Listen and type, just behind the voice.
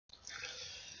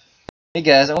Hey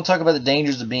guys, I want to talk about the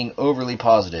dangers of being overly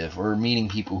positive or meeting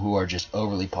people who are just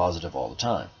overly positive all the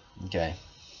time. Okay,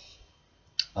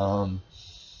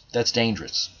 that's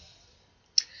dangerous.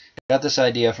 I got this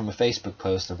idea from a Facebook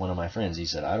post of one of my friends. He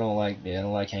said, "I don't like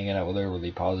hanging out with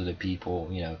overly positive people,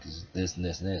 because this and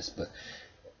this and this." But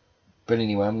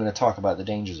anyway, I'm going to talk about the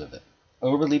dangers of it.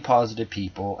 Overly positive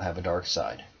people have a dark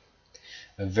side,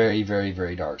 a very, very,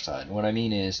 very dark side. What I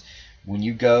mean is, when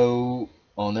you go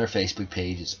on their Facebook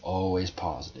page, it's always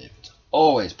positive. It's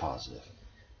always positive.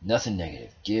 Nothing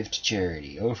negative. Give to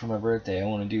charity. Oh, for my birthday, I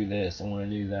want to do this. I want to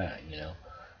do that.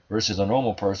 Versus a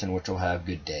normal person, which will have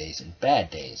good days and bad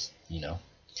days. And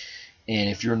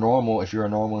if you're normal, if you're a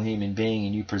normal human being,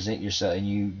 and you present yourself, and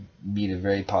you meet a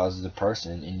very positive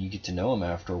person, and you get to know them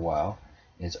after a while,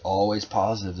 and it's always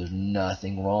positive. There's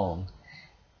nothing wrong.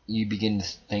 You begin to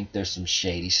think there's some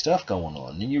shady stuff going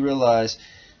on. And then you realize,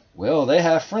 well, they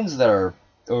have friends that are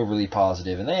overly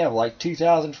positive, and they have like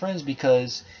 2,000 friends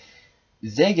because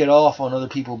they get off on other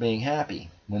people being happy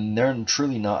when they're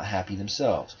truly not happy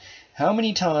themselves. How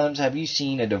many times have you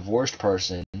seen a divorced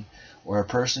person or a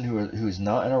person who is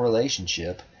not in a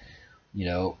relationship,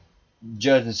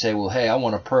 judge and say, well, hey, I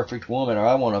want a perfect woman, or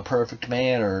I want a perfect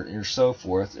man, or so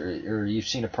forth, or you've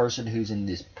seen a person who's in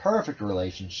this perfect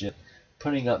relationship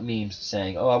putting up memes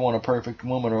saying, oh, I want a perfect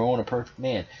woman, or I want a perfect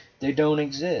man. They don't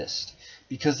exist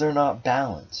because they're not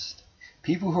balanced.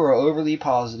 People who are overly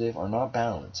positive are not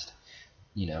balanced,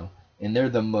 and they're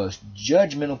the most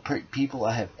judgmental people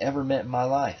I have ever met in my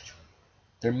life.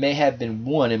 There may have been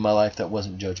one in my life that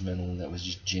wasn't judgmental and that was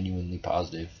just genuinely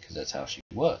positive because that's how she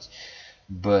was.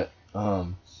 But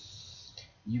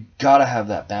you gotta have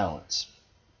that balance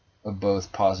of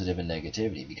both positive and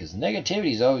negativity, because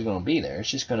negativity is always going to be there.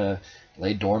 It's just going to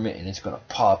lay dormant, and it's going to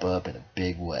pop up in a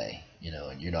big way,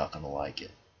 and you're not going to like it.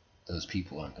 Those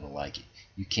people aren't going to like it.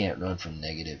 You can't run from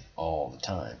negative all the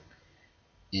time.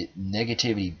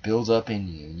 Negativity builds up in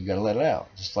you, and you got to let it out,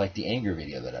 just like the anger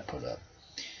video that I put up.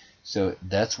 So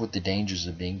that's what the dangers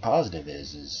of being positive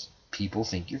is people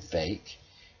think you're fake,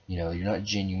 you're not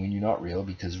genuine, you're not real,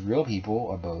 because real people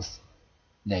are both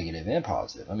negative and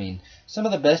positive. I mean, some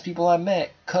of the best people I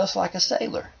met cuss like a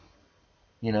sailor.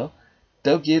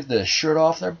 They'll give the shirt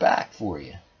off their back for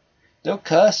you. They'll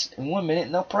cuss in 1 minute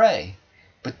and they'll pray.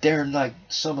 But they're like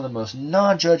some of the most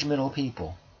non-judgmental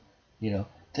people,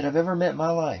 that I've ever met in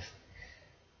my life.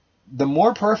 The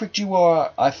more perfect you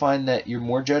are, I find that you're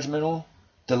more judgmental.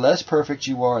 The less perfect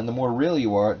you are and the more real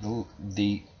you are,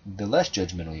 the less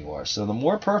judgmental you are. So the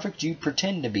more perfect you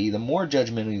pretend to be, the more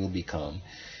judgmental you'll become.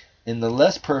 And the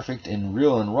less perfect and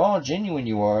real and raw, genuine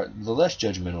you are, the less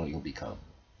judgmental you'll become.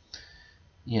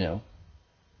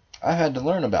 I had to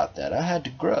learn about that. I had to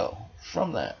grow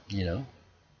from that, You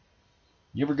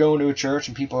ever go into a church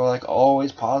and people are like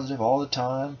always positive all the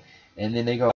time, and then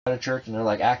they go out of church and they're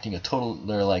like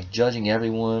they're like judging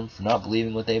everyone for not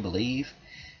believing what they believe,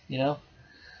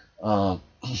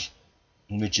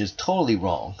 which is totally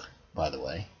wrong, by the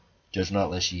way. Judge not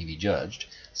lest ye be judged.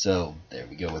 So there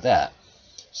we go with that.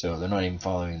 So they're not even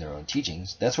following their own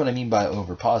teachings. That's what I mean by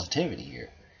over positivity here.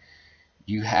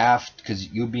 You have, because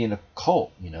you'll be in a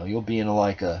cult, you'll be in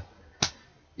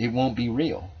it won't be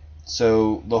real.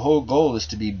 So the whole goal is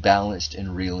to be balanced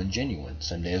and real and genuine.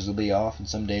 Some days will be off and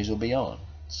some days will be on.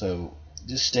 So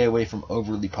just stay away from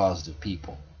overly positive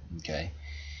people, okay?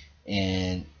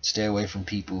 And stay away from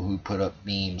people who put up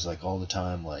memes like all the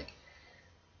time, like,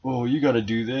 oh, you got to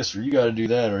do this, or you got to do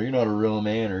that, or you're not a real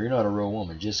man, or you're not a real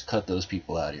woman. Just cut those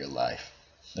people out of your life.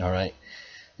 All right?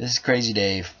 This is Crazy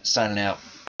Dave signing out.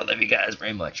 I love you guys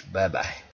very much. Bye-bye.